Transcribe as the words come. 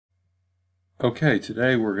Okay,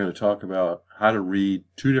 today we're going to talk about how to read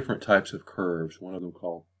two different types of curves, one of them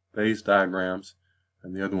called phase diagrams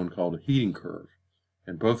and the other one called a heating curve.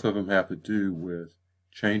 And both of them have to do with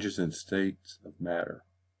changes in states of matter.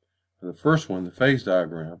 The first one, the phase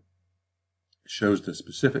diagram, shows the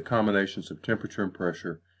specific combinations of temperature and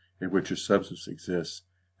pressure in which a substance exists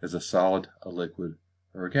as a solid, a liquid,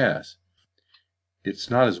 or a gas. It's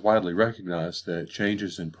not as widely recognized that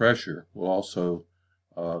changes in pressure will also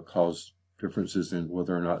cause differences in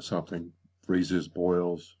whether or not something freezes,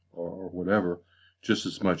 boils, or whatever, just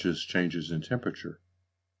as much as changes in temperature.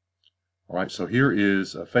 All right, so here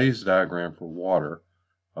is a phase diagram for water,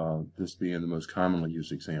 this being the most commonly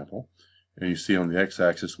used example. And you see on the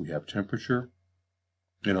x-axis we have temperature,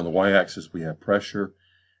 and on the y-axis we have pressure.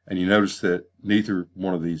 And you notice that neither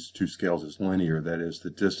one of these two scales is linear. That is, the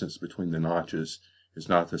distance between the notches is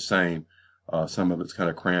not the same. Some of it's kind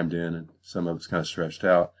of crammed in and some of it's kind of stretched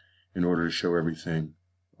out in order to show everything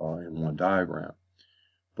in one diagram.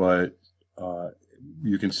 But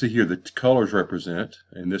you can see here the colors represent,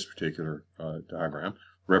 in this particular diagram,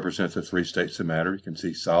 represent the three states of matter. You can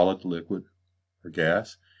see solid, liquid, or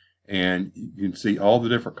gas. And you can see all the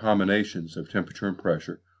different combinations of temperature and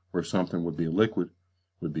pressure where something would be a liquid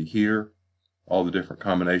would be here. All the different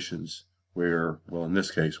combinations where, well, in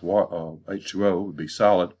this case, H2O would be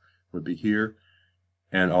solid would be here.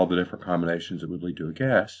 And all the different combinations that would lead to a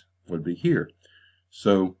gas would be here.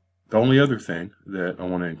 So the only other thing that I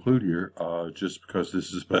want to include here, just because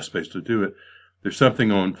this is the best place to do it, there's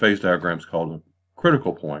something on phase diagrams called a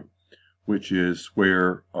critical point, which is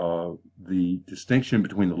where the distinction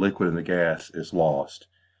between the liquid and the gas is lost.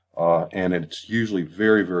 And it's usually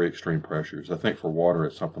very, very extreme pressures. I think for water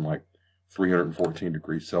it's something like 314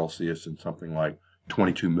 degrees Celsius and something like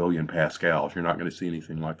 22 million pascals. You're not going to see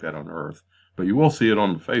anything like that on Earth, but you will see it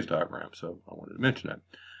on the phase diagram, so I wanted to mention that.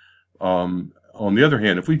 On the other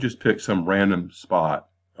hand, if we just pick some random spot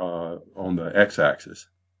on the x-axis,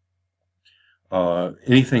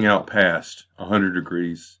 anything out past 100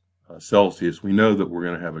 degrees Celsius, we know that we're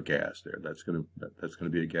going to have a gas there. That's going to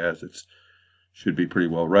be a gas that should be pretty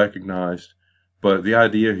well recognized. But the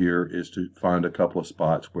idea here is to find a couple of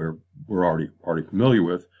spots where we're already familiar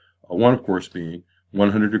with. One, of course, being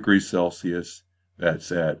 100 degrees Celsius.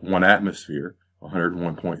 That's at 1 atmosphere,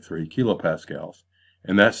 101.3 kilopascals.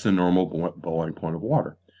 And that's the normal boiling point of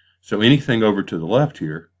water. So anything over to the left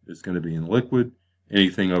here is going to be in liquid.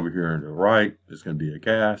 Anything over here on the right is going to be a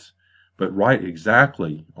gas. But right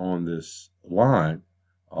exactly on this line,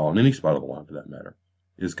 on any spot of the line for that matter,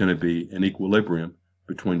 is going to be an equilibrium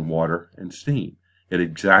between water and steam at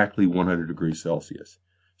exactly 100 degrees Celsius.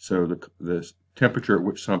 So the temperature at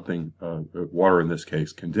which something, water in this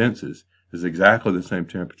case, condenses is exactly the same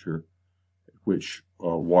temperature at which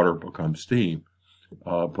water becomes steam.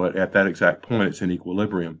 But at that exact point, it's in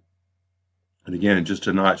equilibrium. And again, just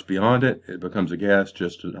a notch beyond it, it becomes a gas.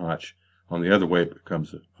 Just a notch on the other way, it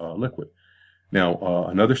becomes a liquid. Now,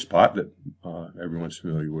 another spot that everyone's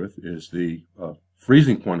familiar with is the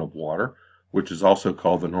freezing point of water, which is also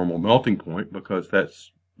called the normal melting point, because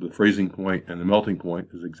that's the freezing point and the melting point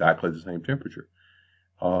is exactly the same temperature.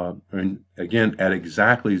 And again, at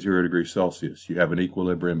exactly 0 degrees Celsius, you have an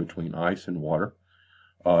equilibrium between ice and water.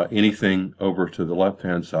 Anything over to the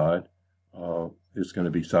left-hand side is going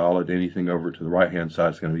to be solid. Anything over to the right-hand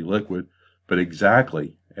side is going to be liquid. But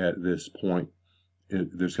exactly at this point,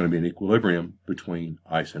 there's going to be an equilibrium between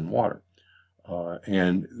ice and water.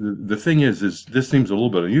 And the thing is this seems a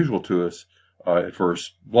little bit unusual to us at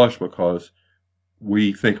first blush, because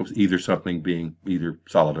we think of either something being either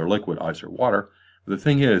solid or liquid, ice or water. But the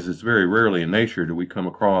thing is, it's very rarely in nature do we come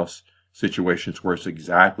across situations where it's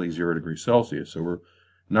exactly 0 degrees Celsius. So we're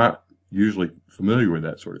not usually familiar with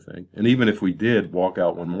that sort of thing. And even if we did walk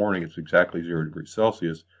out one morning, it's exactly 0 degrees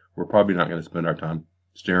Celsius, we're probably not going to spend our time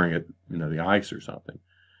staring at, the ice or something.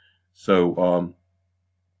 So,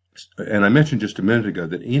 and I mentioned just a minute ago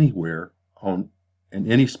that anywhere in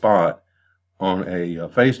any spot on a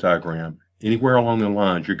phase diagram, anywhere along the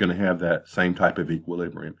lines, you're going to have that same type of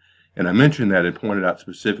equilibrium. And I mentioned that and pointed out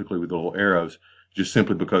specifically with the little arrows, just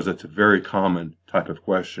simply because that's a very common type of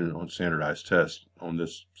question on standardized tests on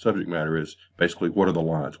this subject matter is basically, what are the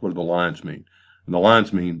lines? What do the lines mean? And the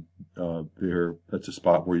lines mean that's a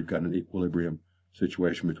spot where you've got an equilibrium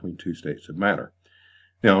situation between two states of matter.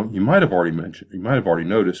 Now, you might have already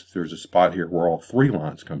noticed there's a spot here where all three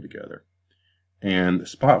lines come together. And the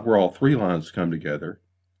spot where all three lines come together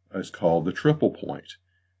is called the triple point.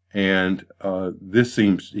 And this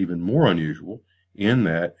seems even more unusual in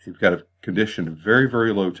that you've got a condition of very,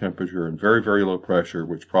 very low temperature and very, very low pressure,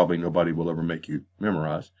 which probably nobody will ever make you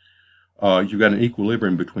memorize. you've got an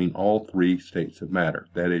equilibrium between all three states of matter.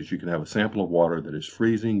 That is, you can have a sample of water that is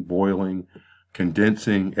freezing, boiling,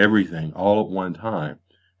 condensing, everything all at one time.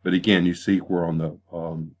 But again, you see we're on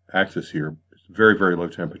the axis here. It's very, very low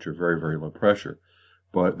temperature, very, very low pressure.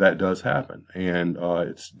 But that does happen. And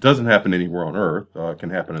it doesn't happen anywhere on Earth. It can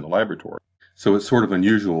happen in the laboratory. So it's sort of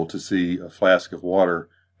unusual to see a flask of water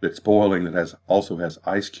that's boiling that also has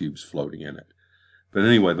ice cubes floating in it. But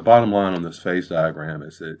anyway, the bottom line on this phase diagram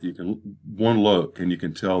is that you can, one look, and you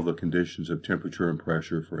can tell the conditions of temperature and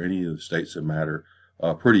pressure for any of the states of matter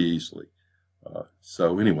pretty easily.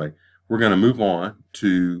 So anyway, we're going to move on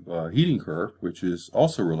to heating curve, which is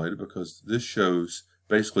also related because this shows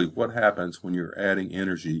basically what happens when you're adding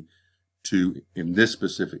energy to, in this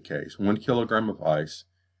specific case, 1 kilogram of ice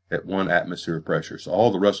at 1 atmosphere pressure. So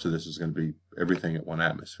all the rest of this is going to be everything at 1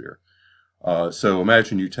 atmosphere. So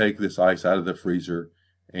imagine you take this ice out of the freezer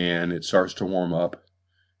and it starts to warm up.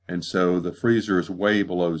 And so the freezer is way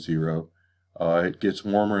below zero. It gets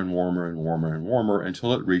warmer and warmer and warmer and warmer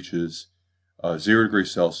until it reaches 0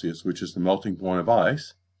 degrees Celsius, which is the melting point of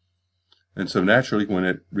ice. And so naturally, when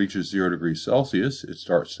it reaches 0 degrees Celsius, it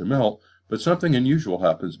starts to melt. But something unusual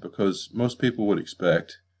happens because most people would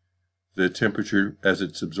expect the temperature, as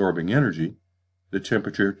it's absorbing energy, the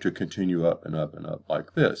temperature to continue up and up and up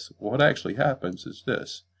like this. What actually happens is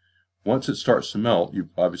this. Once it starts to melt, you've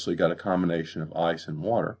obviously got a combination of ice and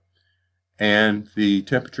water, and the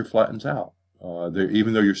temperature flattens out.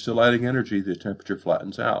 Even though you're still adding energy, the temperature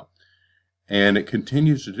flattens out. And it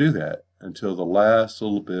continues to do that until the last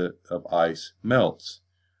little bit of ice melts.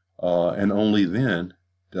 And only then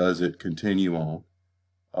does it continue on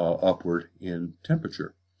upward in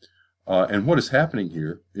temperature. And what is happening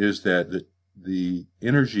here is that the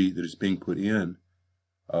energy that is being put in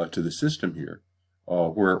to the system here,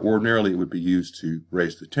 where ordinarily it would be used to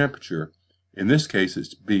raise the temperature, in this case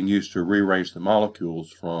it's being used to rearrange the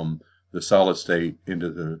molecules from the solid state into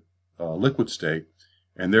the liquid state,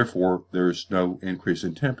 and therefore there's no increase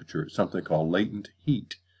in temperature. It's something called latent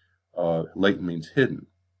heat. Latent means hidden.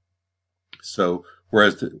 So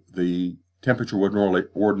whereas the temperature would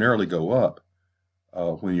ordinarily go up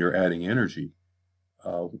when you're adding energy,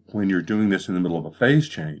 when you're doing this in the middle of a phase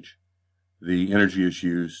change, the energy is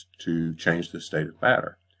used to change the state of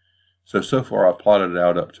matter. So far I've plotted it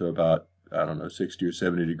out up to about, I don't know, 60 or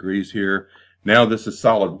 70 degrees here. Now this is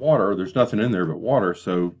solid water. There's nothing in there but water,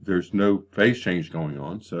 so there's no phase change going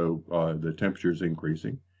on. So the temperature is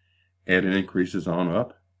increasing, and it increases on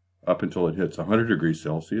up until it hits 100 degrees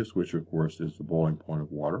Celsius, which of course is the boiling point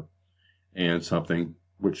of water, and something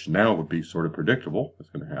which now would be sort of predictable is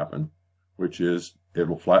going to happen, which is it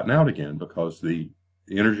will flatten out again because the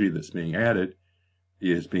energy that's being added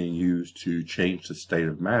is being used to change the state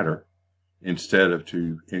of matter instead of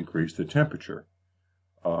to increase the temperature.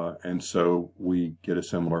 And so we get a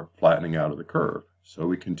similar flattening out of the curve. So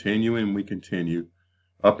we continue and we continue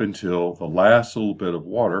up until the last little bit of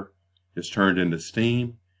water is turned into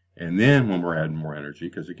steam. And then when we're adding more energy,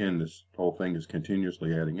 because again, this whole thing is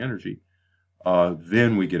continuously adding energy,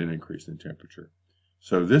 then we get an increase in temperature.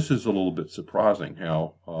 So this is a little bit surprising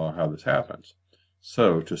how this happens.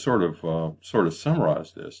 So to sort of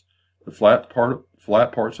summarize this, the flat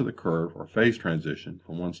parts of the curve are phase transition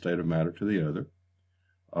from one state of matter to the other.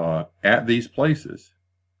 At these places,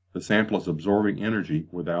 the sample is absorbing energy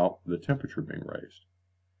without the temperature being raised.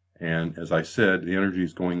 And as I said, the energy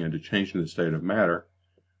is going into changing the state of matter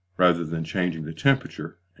rather than changing the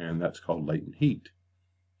temperature, and that's called latent heat.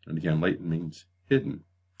 And again, latent means hidden.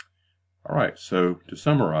 All right, so to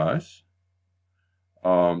summarize,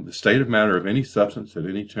 the state of matter of any substance at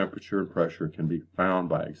any temperature and pressure can be found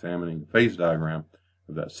by examining the phase diagram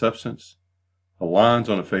of that substance. The lines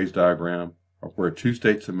on a phase diagram are where two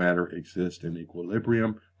states of matter exist in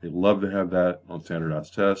equilibrium. They love to have that on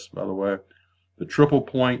standardized tests, by the way. The triple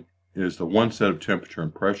point is the one set of temperature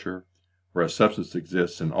and pressure, where a substance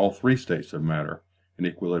exists in all three states of matter in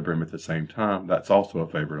equilibrium at the same time. That's also a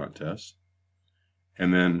favorite on tests.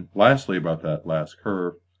 And then lastly, about that last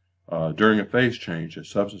curve, during a phase change, a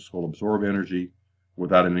substance will absorb energy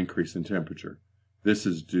without an increase in temperature. This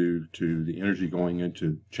is due to the energy going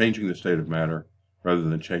into changing the state of matter rather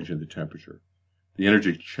than changing the temperature. The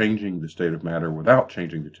energy changing the state of matter without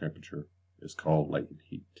changing the temperature is called latent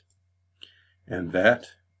heat. And that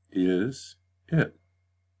is it.